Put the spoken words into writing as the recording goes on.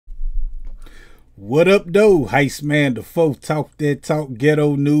What up, though? Heist man, the foe, talk that talk,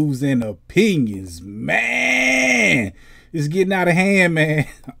 ghetto news and opinions. Man, it's getting out of hand, man.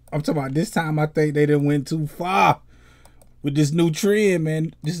 I'm talking about this time. I think they done went too far with this new trend,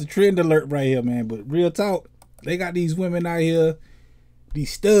 man. This is a trend alert right here, man. But real talk, they got these women out here,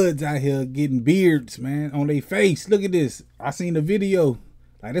 these studs out here getting beards, man, on their face. Look at this. I seen the video.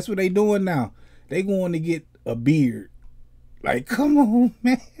 Like, that's what they doing now. They going to get a beard. Like, come on,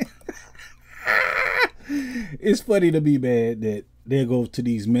 man. It's funny to me, man, that they go to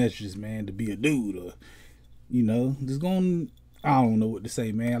these measures, man, to be a dude, or just going. I don't know what to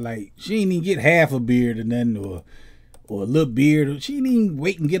say, man. Like, she ain't even get half a beard or nothing, or a little beard. Or she didn't even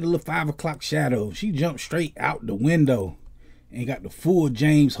wait and get a little 5 o'clock shadow. She jumped straight out the window and got the full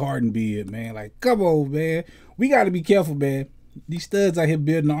James Harden beard, man. Like, come on, man. We got to be careful, man. These studs out here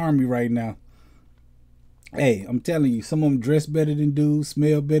building the army right now. Hey, I'm telling you, some of them dress better than dudes,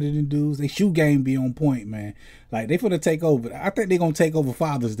 smell better than dudes. They shoe game be on point, man. Like, they finna take over. I think they gonna take over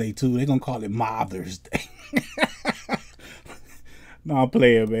Father's Day, too. They gonna call it Mother's Day. No, I'm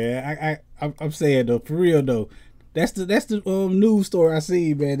playing, man. I'm saying, though, for real, though. That's the news story I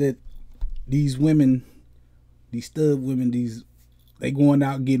see, man, that these women, these stud women, they going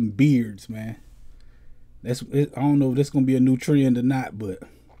out getting beards, man. I don't know if that's gonna be a new trend or not, but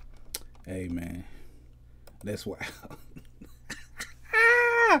hey, man. That's why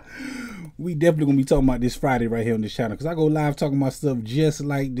we definitely gonna be talking about this Friday right here on this channel, because I go live talking about stuff just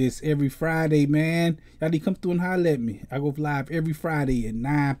like this every Friday, man. Y'all need to come through and holler at me. I go live every Friday at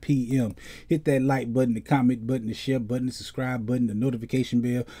 9 p.m. Hit that like button, the comment button, the share button, the subscribe button, the notification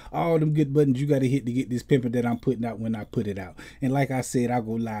bell, all them good buttons you gotta hit to get this pimping that I'm putting out when I put it out. And like I said, I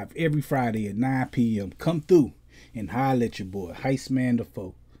go live every Friday at 9 p.m. Come through and holler at your boy, Heist Man the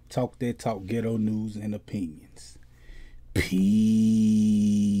Foe. Talk that talk, ghetto news and opinions.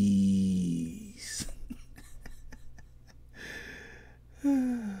 Peace.